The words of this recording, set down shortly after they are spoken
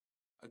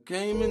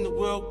Came in the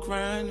world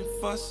crying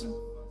and fussing.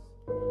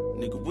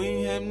 Nigga, we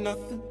ain't have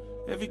nothing.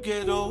 Every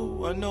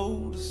ghetto, I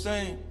know the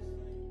same.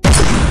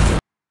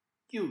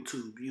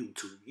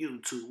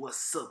 YouTube,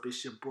 what's up?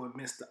 It's your boy,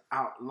 Mr.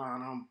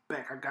 Outliner. I'm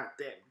back. I got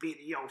that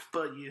video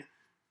for you.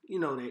 You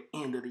know, that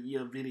end of the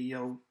year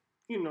video.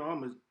 You know, I'm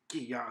going to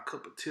give y'all a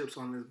couple tips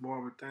on this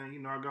barber thing.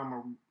 You know, I got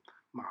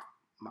my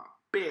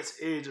best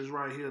edges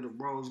right here, the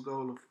rose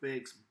gold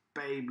effects,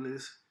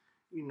 Babyliss.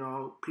 You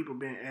know, people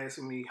been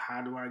asking me,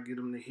 how do I get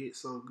them to hit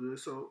so good?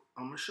 So,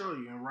 I'm going to show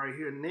you. And right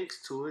here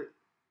next to it,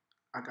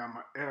 I got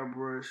my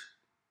airbrush,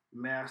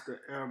 master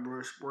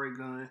airbrush spray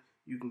gun.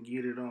 You can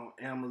get it on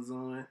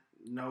Amazon.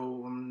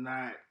 No, I'm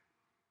not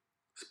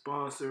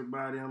sponsored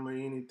by them or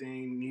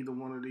anything, neither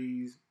one of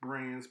these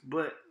brands,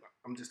 but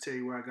I'm just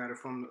telling you where I got it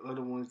from. The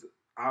other ones,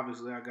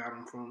 obviously I got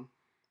them from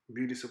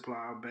Beauty Supply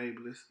or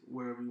Babyliss,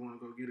 wherever you want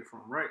to go get it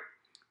from, right?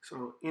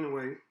 So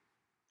anyway,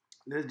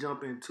 let's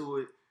jump into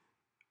it.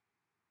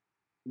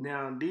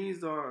 Now,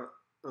 these are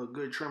a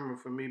good trimmer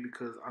for me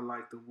because I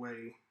like the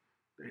way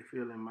they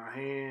feel in my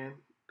hand,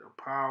 the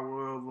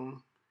power of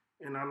them,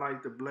 and I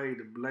like the blade.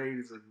 The blade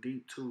is a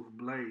deep tooth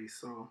blade,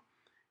 so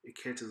it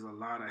catches a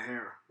lot of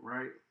hair,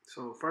 right?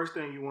 So first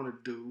thing you want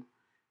to do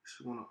is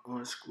you want to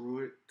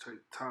unscrew it, take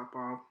the top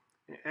off,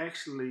 and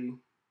actually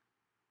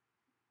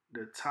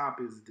the top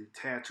is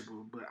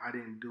detachable, but I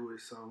didn't do it,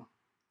 so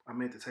I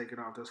meant to take it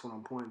off. That's what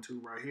I'm pointing to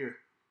right here.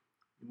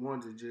 You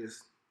want to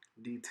just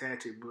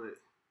detach it, but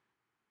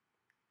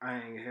I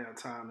ain't have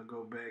time to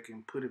go back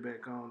and put it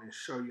back on and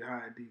show you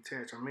how it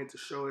detach. I meant to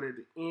show it at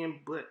the end,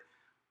 but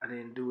I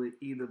didn't do it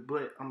either.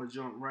 But I'm going to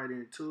jump right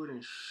into it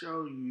and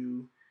show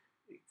you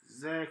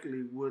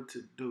exactly what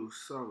to do.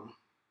 So,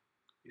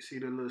 you see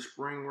the little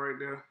spring right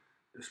there?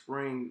 The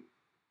spring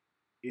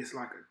is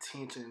like a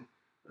tension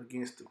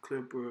against the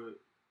clipper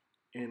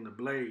and the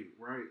blade,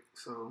 right?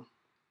 So,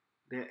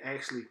 that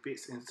actually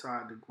fits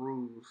inside the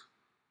grooves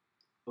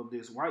of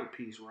this white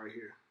piece right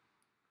here.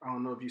 I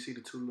don't know if you see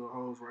the two little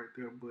holes right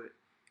there, but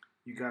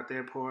you got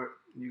that part.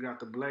 You got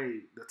the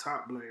blade, the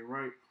top blade,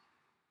 right?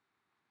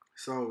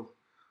 So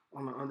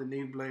on the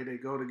underneath blade, they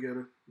go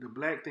together. The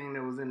black thing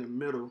that was in the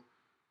middle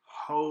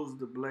holds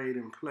the blade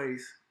in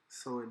place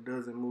so it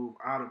doesn't move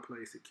out of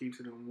place. It keeps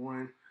it in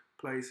one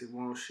place. It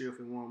won't shift.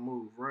 It won't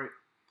move, right?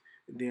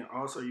 And then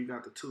also you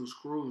got the two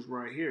screws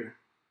right here.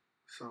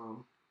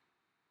 So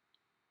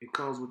it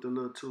comes with the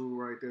little tool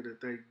right there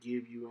that they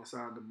give you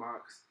inside the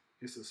box.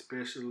 It's a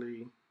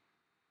specially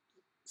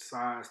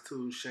size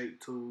tool, shape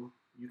tool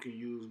you can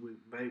use with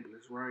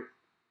Babyliss, right?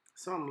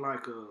 Something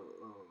like a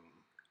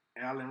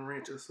Allen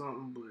wrench or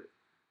something,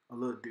 but a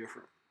little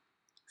different.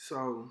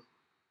 So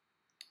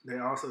they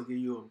also give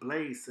you a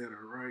blade setter,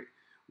 right?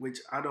 Which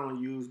I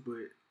don't use,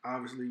 but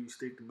obviously you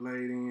stick the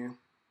blade in,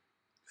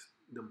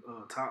 the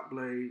top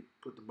blade,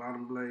 put the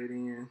bottom blade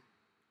in,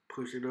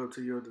 push it up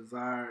to your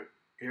desired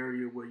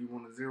area where you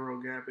want to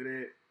zero gap it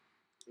at,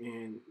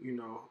 and you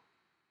know,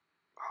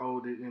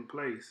 hold it in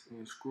place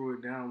and screw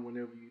it down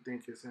whenever you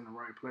think it's in the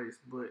right place.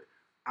 But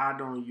I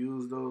don't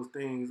use those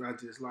things. I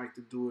just like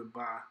to do it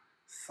by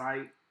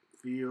sight,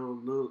 feel,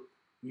 look.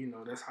 You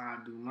know, that's how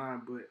I do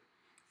mine. But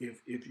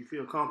if you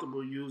feel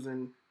comfortable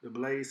using the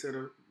blade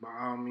setter, by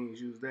all means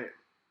use that.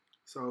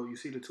 So you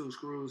see the two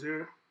screws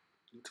here?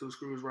 The two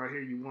screws right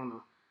here, you want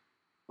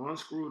to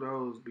unscrew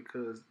those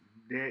because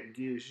that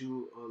gives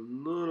you a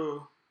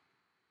little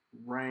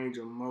range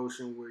of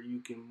motion where you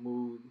can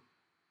move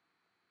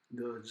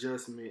the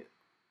adjustment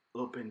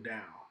up and down,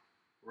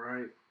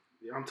 right?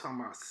 I'm talking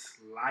about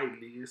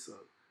slightly. It's a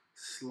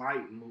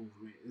slight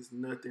movement. It's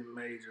nothing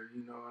major,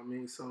 you know what I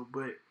mean? So,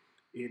 but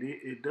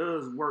it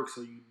does work,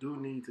 so you do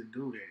need to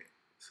do that.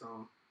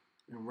 So,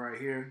 and right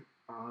here,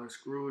 I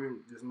unscrewed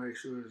it. Just make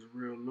sure it's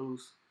real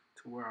loose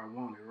to where I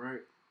want it,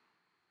 right?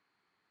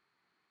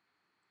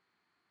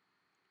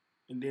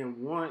 And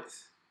then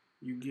once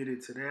you get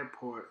it to that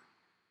part,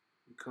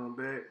 you come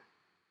back,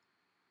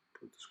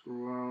 put the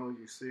screw on,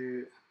 you see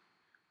it.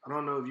 I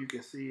don't know if you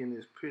can see in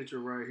this picture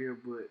right here,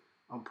 but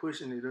I'm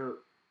pushing it up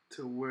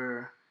to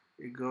where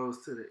it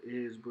goes to the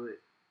edge, but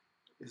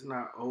it's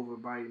not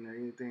overbiting or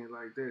anything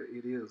like that.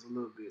 It is a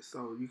little bit.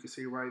 So you can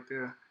see right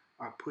there,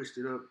 I pushed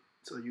it up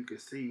so you can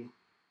see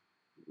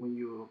when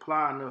you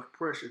apply enough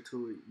pressure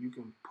to it, you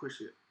can push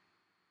it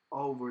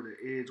over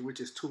the edge, which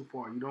is too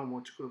far. You don't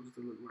want your clippers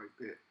to look like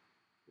that,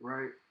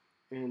 right?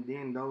 And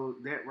then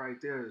that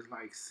right there is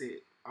like set,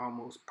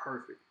 almost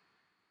perfect.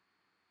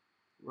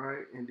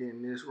 Right, and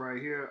then this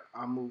right here,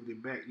 I moved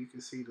it back. You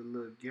can see the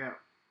little gap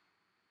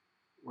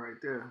right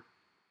there,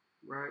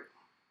 right?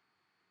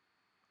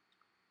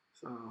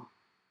 So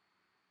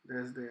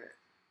that's that.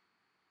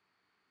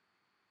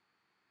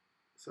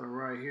 So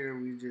right here,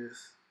 we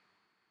just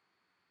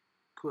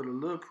put a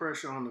little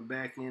pressure on the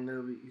back end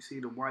of it. You see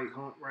the white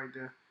hump right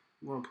there?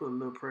 You want to put a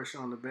little pressure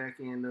on the back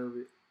end of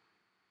it.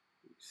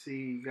 See,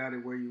 you got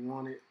it where you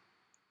want it.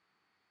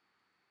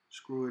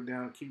 Screw it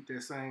down. Keep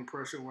that same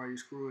pressure while you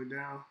screw it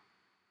down.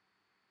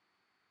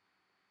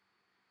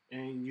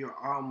 And you're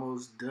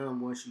almost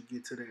done once you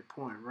get to that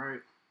point,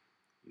 right?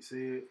 You see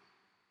it?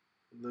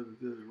 Looking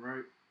good,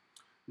 right?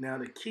 Now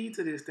the key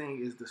to this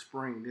thing is the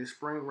spring. This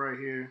spring right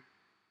here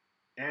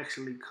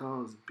actually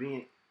comes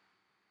bent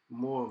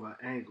more of an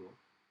angle.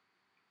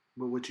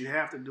 But what you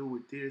have to do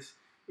with this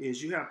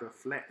is you have to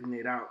flatten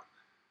it out,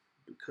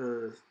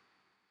 because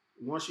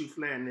once you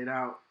flatten it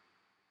out,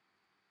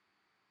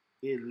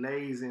 it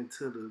lays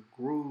into the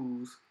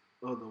grooves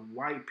of the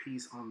white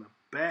piece on the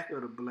back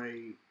of the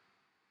blade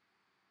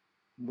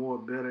more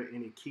better,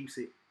 and it keeps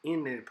it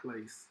in that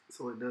place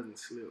so it doesn't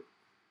slip,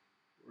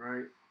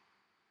 right?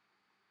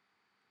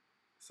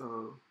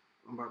 So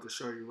I'm about to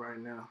show you right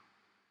now.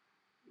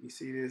 You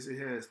see this? It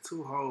has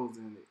 2 holes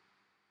in it.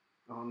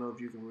 I don't know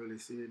if you can really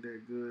see it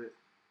that good.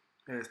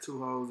 It has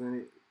 2 holes in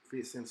it,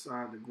 fits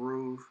inside the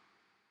groove,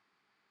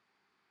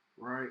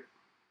 right?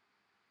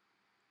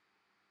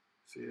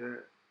 See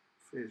that?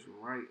 Fits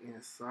right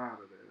inside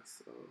of there.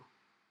 So,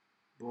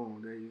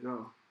 boom, there you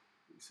go.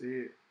 You see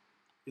it?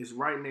 It's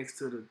right next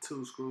to the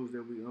 2 screws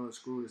that we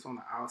unscrewed. It's on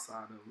the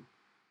outside of them.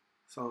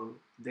 So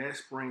that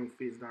spring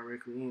fits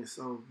directly in.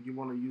 So if you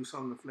want to use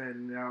something to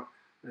flatten it out,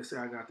 let's say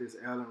I got this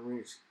Allen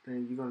wrench,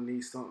 then you're going to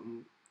need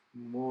something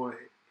more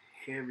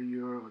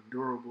heavier or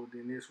durable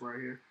than this right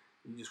here.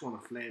 You just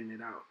want to flatten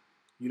it out.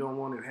 You don't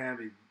want to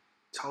have it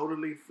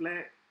totally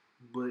flat,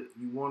 but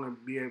you want to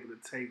be able to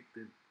take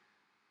the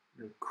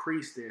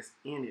crease that's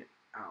in it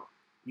out.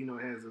 You know,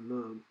 it has a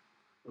little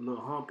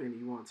hump in it.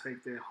 You want to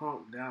take that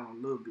hump down a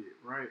little bit,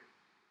 right?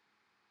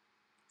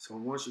 So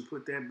once you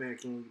put that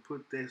back in, you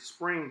put that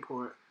spring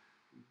part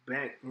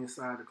back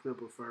inside the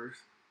clipper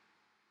first,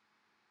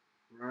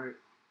 right?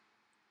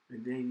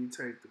 And then you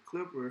take the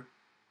clipper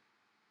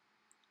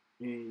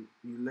and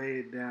you lay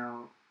it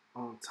down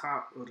on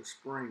top of the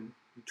spring.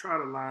 You try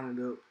to line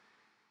it up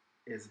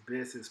as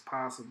best as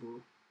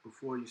possible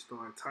before you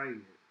start tightening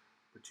it.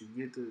 But you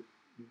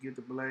get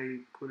the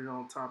blade, put it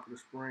on top of the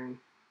spring,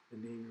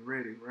 and then you're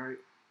ready, right?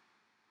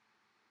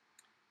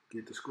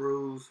 Get the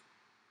screws.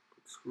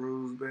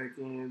 Screws back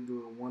in,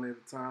 do it one at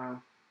a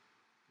time.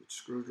 Get your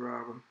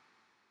screwdriver,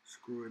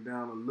 screw it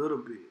down a little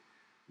bit.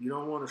 You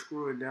don't want to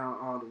screw it down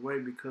all the way,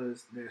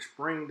 because that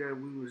spring that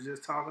we was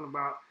just talking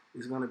about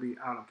is going to be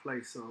out of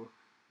place. So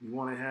you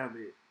want to have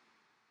it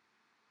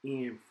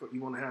in,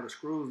 you want to have the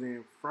screws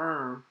in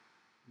firm,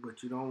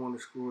 but you don't want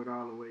to screw it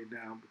all the way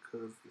down,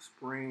 because the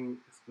spring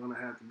is going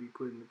to have to be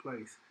put into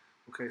place.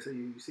 Okay, so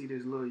you see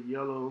this little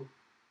yellow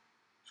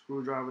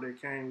screwdriver that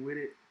came with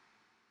it?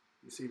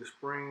 You see the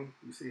spring,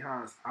 you see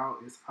how it's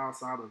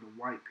outside of the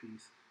white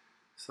piece.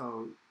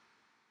 So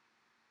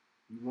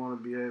you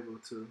want to be able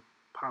to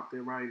pop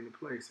that right into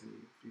place. And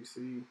if you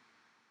see,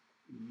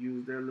 you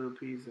use that little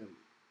piece and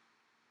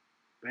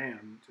bam,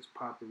 you just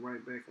pop it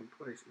right back in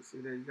place. You see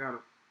that? You got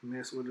to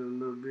mess with it a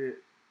little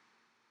bit.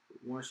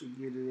 But once you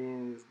get it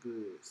in, it's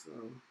good. So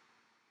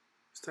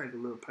just take a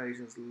little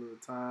patience, a little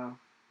time,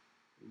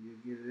 and you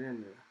get it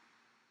in there.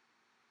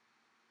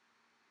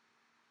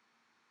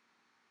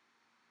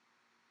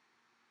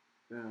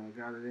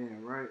 Got it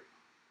in, right?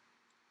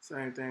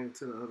 Same thing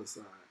to the other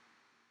side.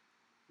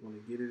 Want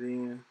to get it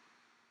in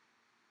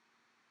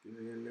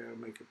there,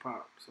 make it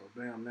pop. So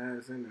bam, now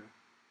it's in there.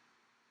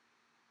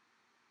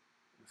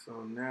 And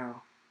so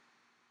now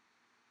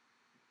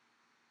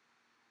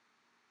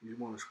you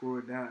want to screw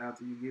it down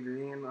after you get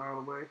it in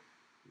all the way.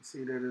 You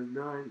see that it's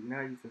done.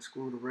 Now you can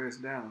screw the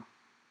rest down.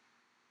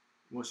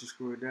 Once you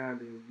screw it down,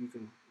 then you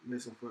can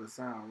listen for the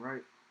sound,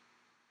 right?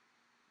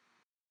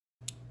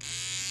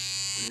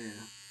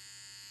 Yeah.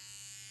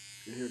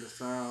 You hear the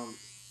sound.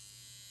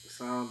 The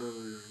sound of it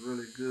is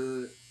really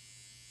good.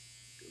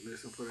 You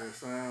listen for that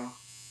sound.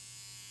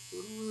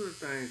 Little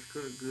things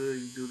cut good.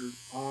 You do the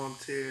arm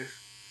test.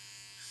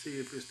 See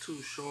if it's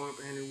too sharp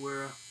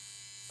anywhere.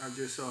 I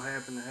just so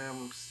happen to have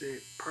them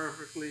set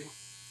perfectly.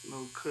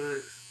 No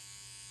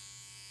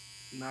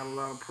cuts. Not a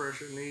lot of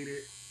pressure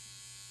needed.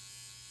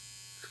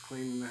 Just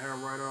cleaning the hair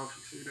right off.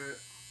 You see that?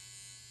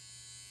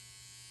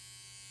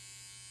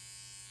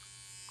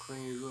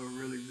 Cleans up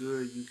really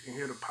good. You can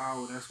hear the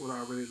power. That's what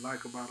I really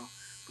like about them.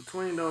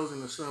 Between those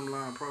and the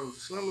Slimline Pros,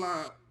 the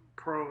Slimline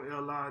Pro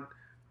L-Line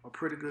are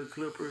pretty good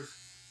clippers.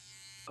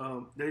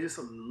 They're just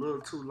a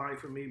little too light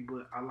for me,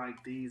 but I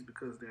like these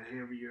because they're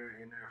heavier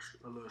and they're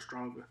a little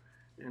stronger.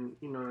 And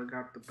you know, I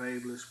got the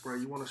Babyliss spray.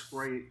 You want to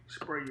spray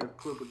your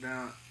clipper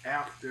down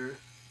after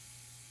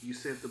you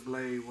set the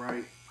blade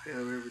right, have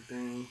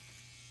everything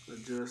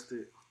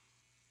adjusted,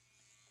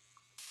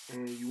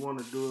 and you want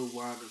to do it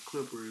while the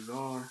clipper is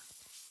on.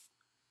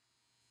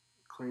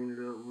 Clean it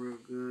up real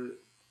good.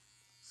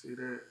 See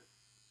that?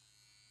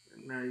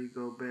 And now you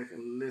go back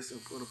and listen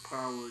for the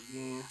power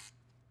again.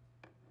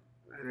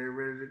 And they're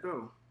ready to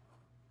go.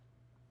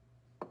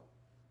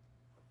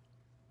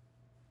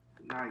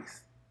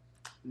 Nice.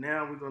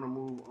 Now we're going to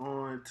move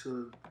on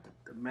to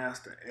the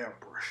Master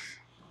Airbrush.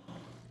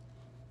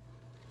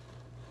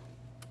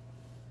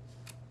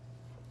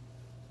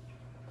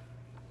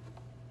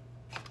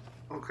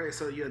 Okay,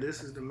 so yeah,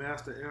 this is the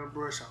Master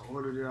Airbrush. I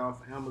ordered it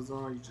off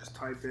Amazon. You just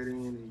type that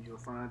in and you'll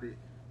find it.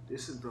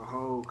 This is the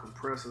whole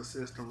compressor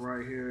system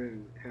right here,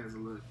 and it has a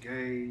little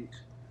gauge.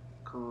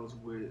 Comes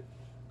with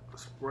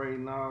spray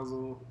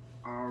nozzle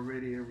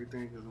already.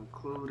 Everything is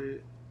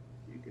included.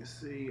 You can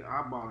see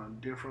I bought a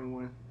different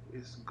one.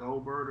 It's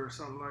Goldberg or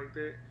something like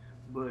that,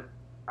 but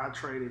I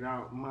traded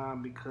out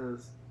mine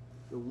because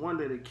the one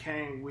that it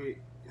came with,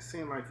 it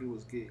seemed like it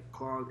was getting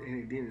clogged and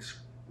it didn't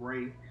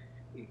spray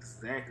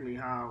exactly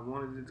how I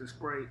wanted it to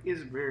spray.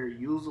 It's very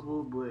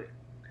usable, but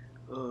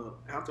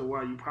after a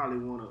while you probably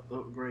want to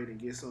upgrade and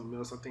get something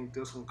else. I think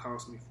this one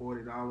cost me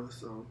 $40,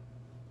 so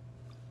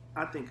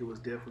I think it was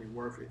definitely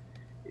worth it.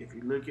 If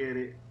you look at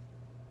it,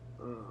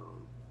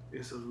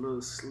 it's a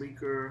little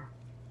sleeker,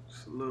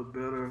 it's a little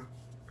better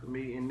for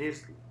me. And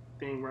this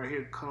thing right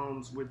here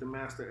comes with the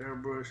master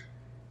airbrush.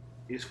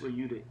 It's for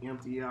you to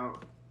empty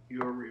out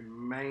your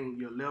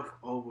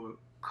leftover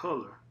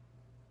color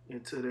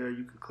into there.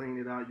 You can clean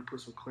it out. You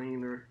put some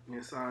cleaner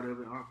inside of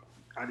it.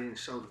 I didn't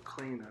show the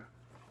cleaner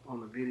on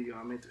the video.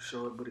 I meant to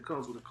show it, but it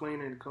comes with a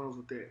cleaner and it comes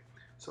with that.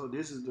 So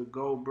this is the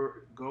Go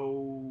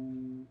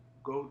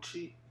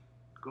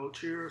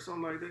Cheer or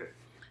something like that.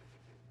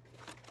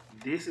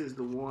 This is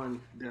the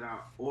one that I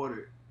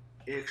ordered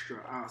extra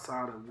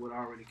outside of what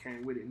already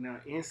came with it. Now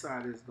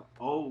inside is the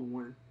old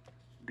one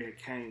that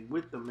came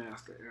with the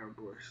master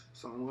airbrush.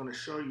 So I'm going to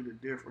show you the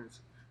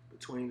difference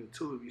between the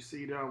two. If you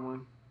see that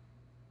one,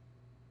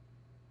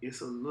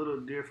 it's a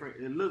little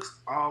different. It looks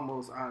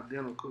almost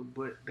identical,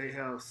 but they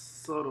have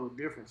subtle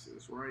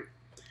differences, right?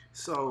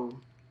 So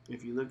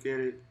if you look at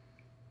it,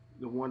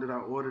 the one that I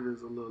ordered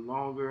is a little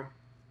longer.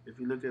 If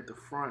you look at the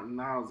front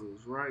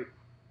nozzles, right?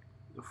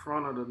 The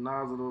front of the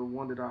nozzle, the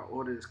one that I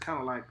ordered, is kind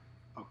of like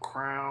a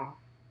crown.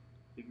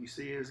 If you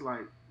see it, it's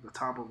like the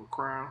top of a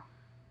crown.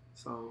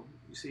 So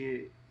you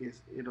see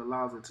it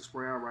allows it to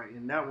spray out right.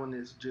 And that one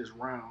is just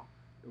round.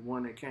 The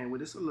one that came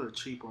with it's a little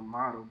cheaper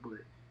model, but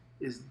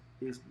it's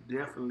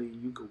definitely,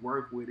 you could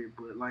work with it.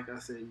 But like I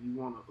said, you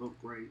want to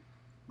upgrade.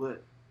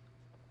 But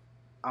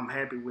I'm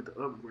happy with the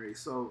upgrade.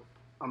 So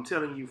I'm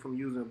telling you, from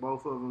using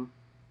both of them,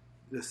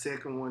 the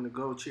second one, the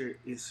Go Chair,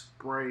 it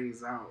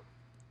sprays out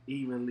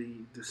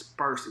evenly,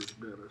 disperses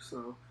better.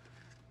 So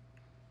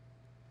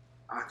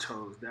I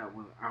chose that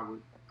one.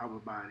 I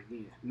would buy it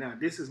again. Now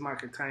this is my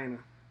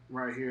container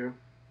right here,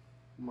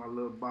 my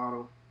little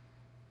bottle.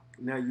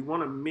 Now you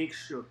want to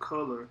mix your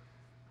color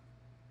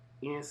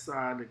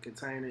inside the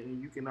container,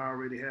 and you can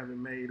already have it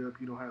made up.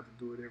 You don't have to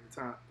do it every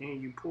time.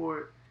 And you pour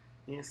it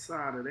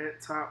inside of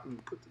that top, and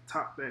you put the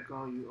top back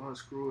on. You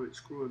unscrew it,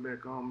 screw it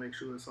back on, make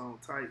sure it's on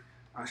tight.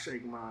 I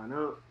shake mine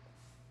up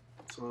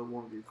so it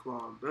won't get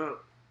clogged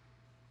up.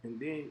 And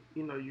then,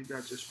 you know, you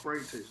got your spray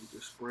test. You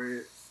just spray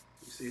it.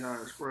 You see how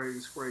it sprays?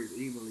 It sprays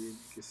evenly. You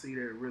can see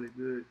that really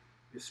good.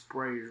 It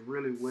sprays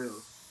really well.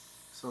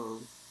 So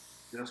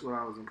that's what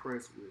I was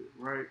impressed with,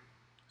 right? It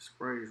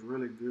sprays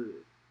really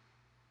good.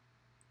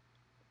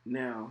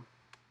 Now,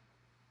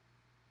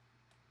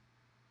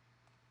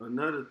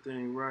 another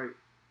thing, right?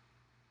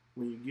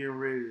 When you're getting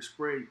ready to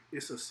spray,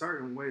 it's a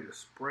certain way to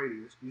spray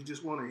this. You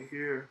just want to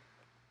hear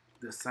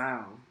the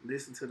sound.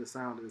 Listen to the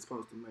sound that it's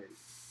supposed to make.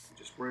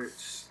 Just spray it.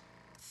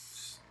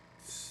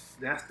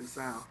 That's the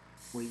sound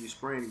when you're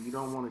spraying it. You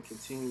don't want to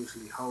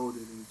continuously hold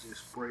it and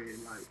just spray it.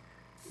 Like,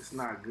 it's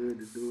not good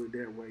to do it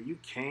that way. You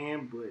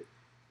can, but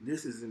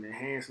this is an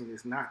enhancement.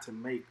 It's not to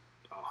make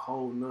a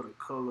whole nother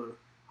color,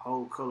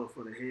 whole color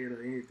for the head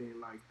or anything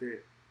like that.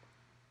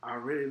 I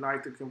really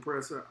like the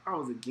compressor. I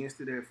was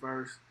against it at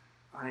first.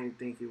 I didn't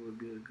think it would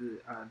be a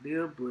good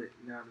idea, but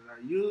now that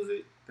I use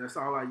it, that's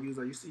all I use.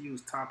 I used to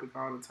use Topic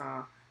all the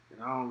time,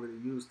 and I don't really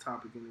use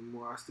Topic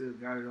anymore. I still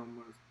got it on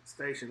my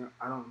station.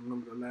 I don't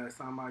remember the last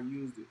time I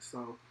used it,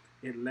 so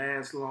it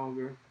lasts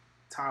longer.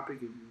 Topic,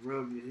 if you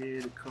rub your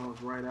head, it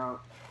comes right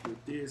out.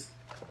 With this,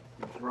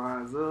 it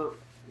dries up,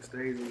 it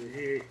stays in your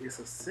head. It's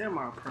a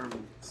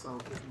semi-permanent, so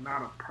it's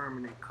not a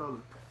permanent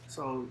color.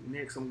 So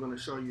next I'm going to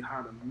show you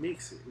how to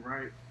mix it,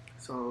 right?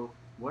 So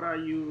what I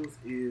use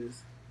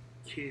is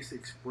Kiss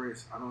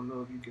Express. I don't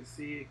know if you can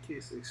see it,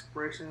 Kiss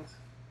Expressions,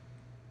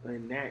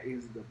 and that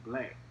is the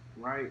black,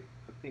 right?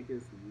 I think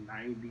it's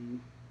 90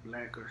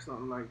 black or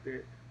something like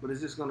that, but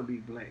it's just going to be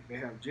black. They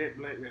have jet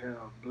black, they have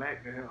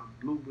black, they have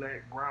blue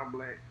black, brown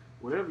black,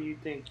 whatever you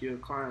think your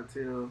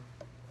clientele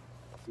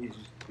is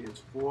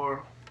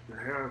for the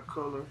hair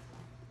color.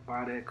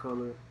 Buy that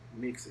color,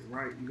 mix it,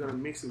 right? You're going to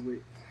mix it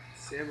with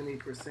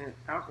 70%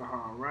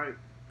 alcohol, right?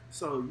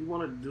 So you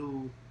want to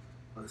do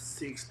a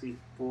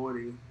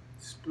 60-40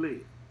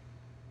 split,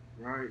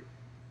 right?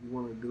 You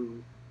want to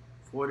do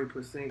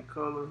 40%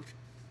 color,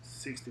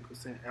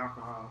 60%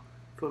 alcohol.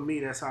 For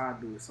me, that's how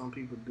I do it. Some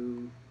people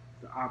do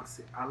the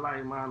opposite. I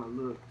like mine a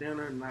little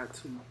thinner, not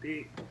too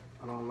thick.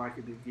 I don't like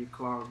it to get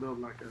clogged up,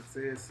 like I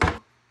said.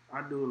 So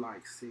I do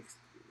like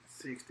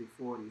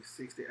 60-40,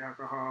 60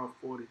 alcohol,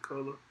 40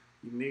 color.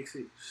 You mix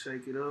it,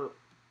 shake it up,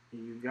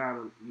 and you got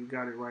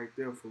it right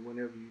there for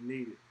whenever you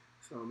need it.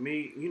 So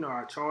me, you know,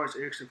 I charge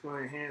extra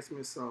for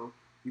enhancements, so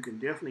you can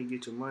definitely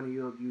get your money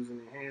up using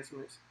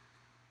enhancements,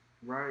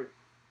 right?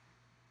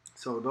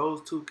 So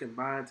those two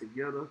combined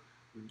together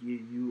will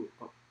give you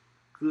a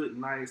good,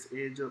 nice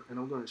edge up, and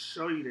I'm going to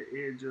show you the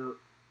edge up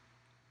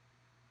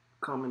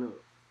coming up.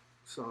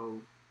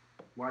 So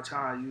watch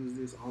how I use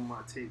this on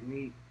my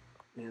technique,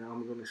 and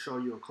I'm going to show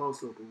you a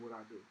close-up of what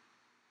I do.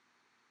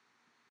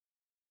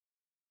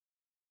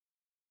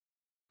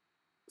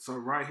 So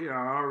right here,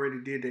 I already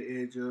did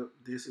the edge up.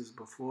 This is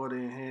before the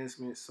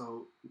enhancement.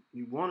 So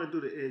you want to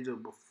do the edge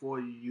up before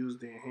you use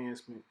the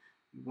enhancement.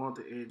 You want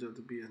the edge up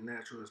to be as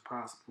natural as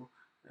possible.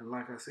 And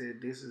like I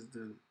said, this is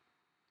the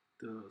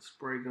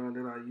spray gun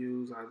that I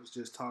use. I was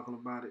just talking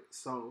about it.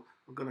 So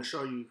I'm going to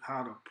show you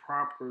how to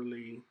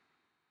properly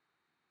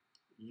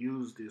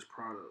use this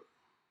product.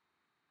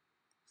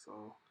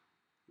 So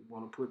you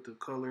want to put the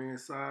color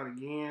inside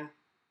again,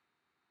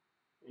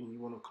 and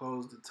you want to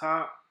close the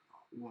top.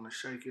 You want to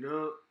shake it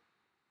up.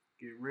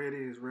 Get ready.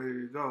 It's ready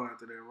to go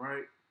after that,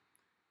 right?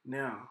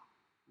 Now,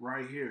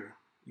 right here,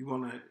 you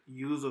want to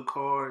use a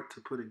card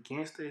to put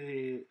against the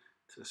head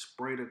to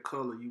spray the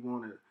color. You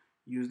want to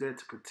use that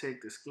to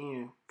protect the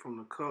skin from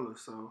the color.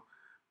 So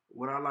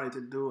what I like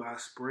to do, I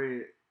spray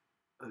it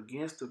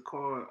against the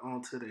card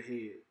onto the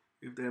head,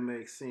 if that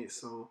makes sense.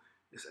 So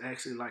it's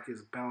actually like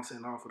it's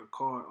bouncing off of the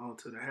card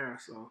onto the hair.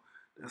 So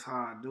that's how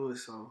I do it.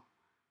 So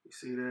you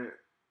see that?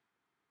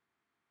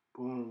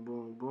 Boom,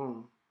 boom,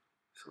 boom.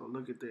 So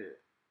look at that.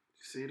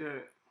 You see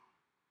that?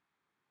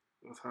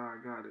 That's how I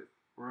got it,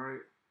 right?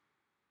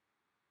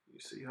 You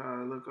see how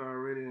I look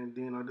already? And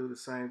then I do the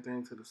same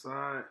thing to the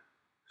side.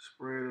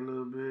 Spray it a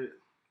little bit.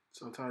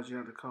 Sometimes you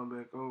have to come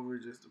back over.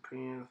 It just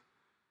depends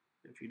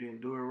if you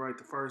didn't do it right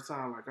the first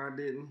time like I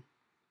didn't.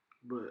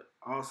 But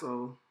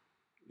also,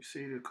 you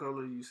see the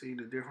color, you see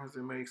the difference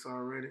it makes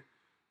already.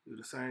 Do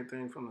the same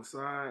thing from the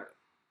side.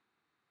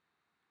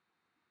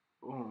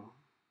 Boom,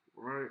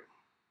 right?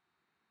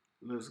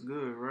 Looks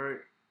good, right?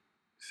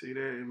 See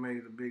that? It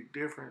made a big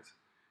difference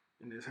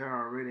in this hair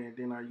already. And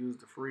then I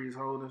used the freeze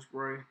holding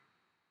spray.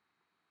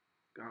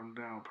 Got them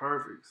down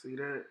perfect. See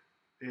that?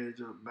 Edge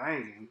up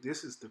banging.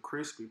 This is the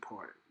crispy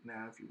part.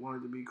 Now, if you want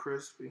it to be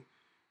crispy,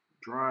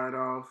 dry it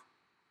off.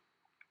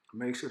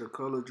 Make sure the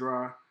color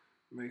dry.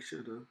 Make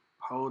sure the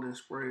holding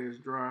spray is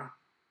dry.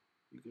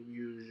 You can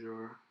use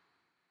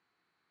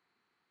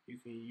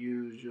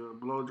your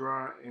blow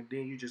dry, and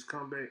then you just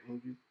come back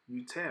and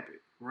you tap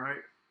it,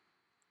 right?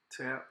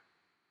 Tap,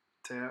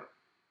 tap,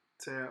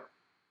 tap,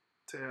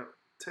 tap,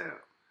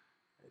 tap.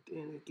 And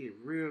then it get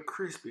real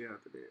crispy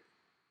after that.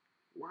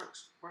 Watch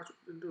what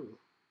it do.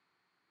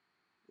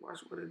 Watch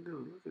what it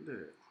do. Look at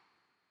that.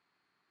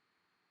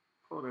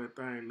 Oh, that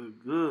thing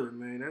look good,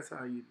 man. That's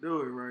how you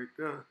do it right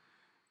there.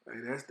 Hey,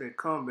 that's that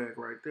comeback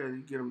right there.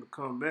 You get them to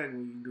come back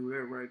when you do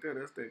that right there.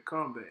 That's that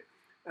comeback.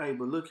 Hey,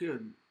 but look here.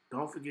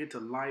 Don't forget to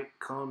like,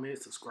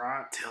 comment,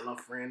 subscribe, tell a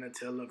friend, and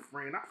tell a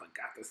friend. I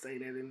forgot to say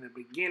that in the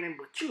beginning,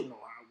 but you know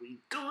how we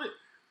do it.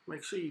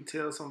 Make sure you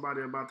tell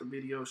somebody about the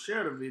video.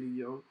 Share the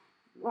video.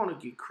 Want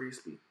to get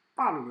crispy?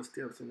 Follow the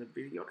steps in the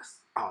video. That's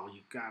all you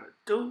gotta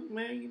do,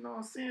 man. You know what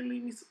I'm saying?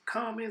 Leave me some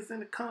comments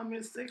in the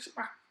comment section.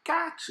 I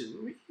got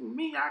you.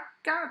 Me, I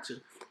got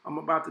you. I'm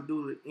about to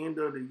do the end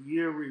of the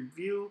year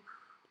review.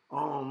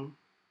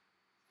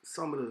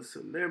 Some of the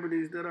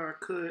celebrities that I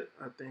cut.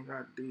 I think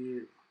I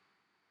did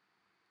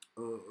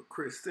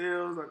Chris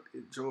Sales. I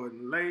did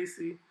Jordan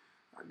Lacey.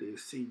 I did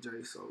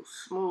CJ So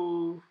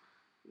Smooth.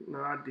 You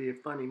know, I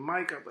did Funny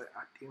Micah, but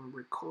I didn't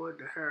record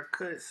the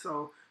haircut.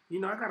 So, you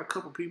know, I got a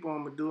couple people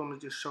I'm going to do. I'm going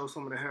to just show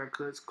some of the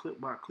haircuts clip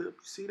by clip.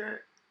 You see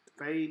that?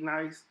 Fade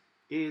nice.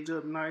 Edge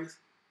up nice.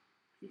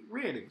 He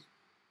ready.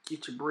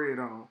 Get your bread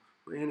on.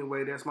 But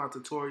anyway, that's my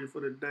tutorial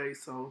for the day.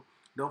 So,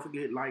 don't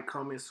forget, like,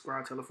 comment,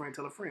 subscribe, tell a friend,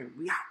 tell a friend.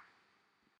 We out.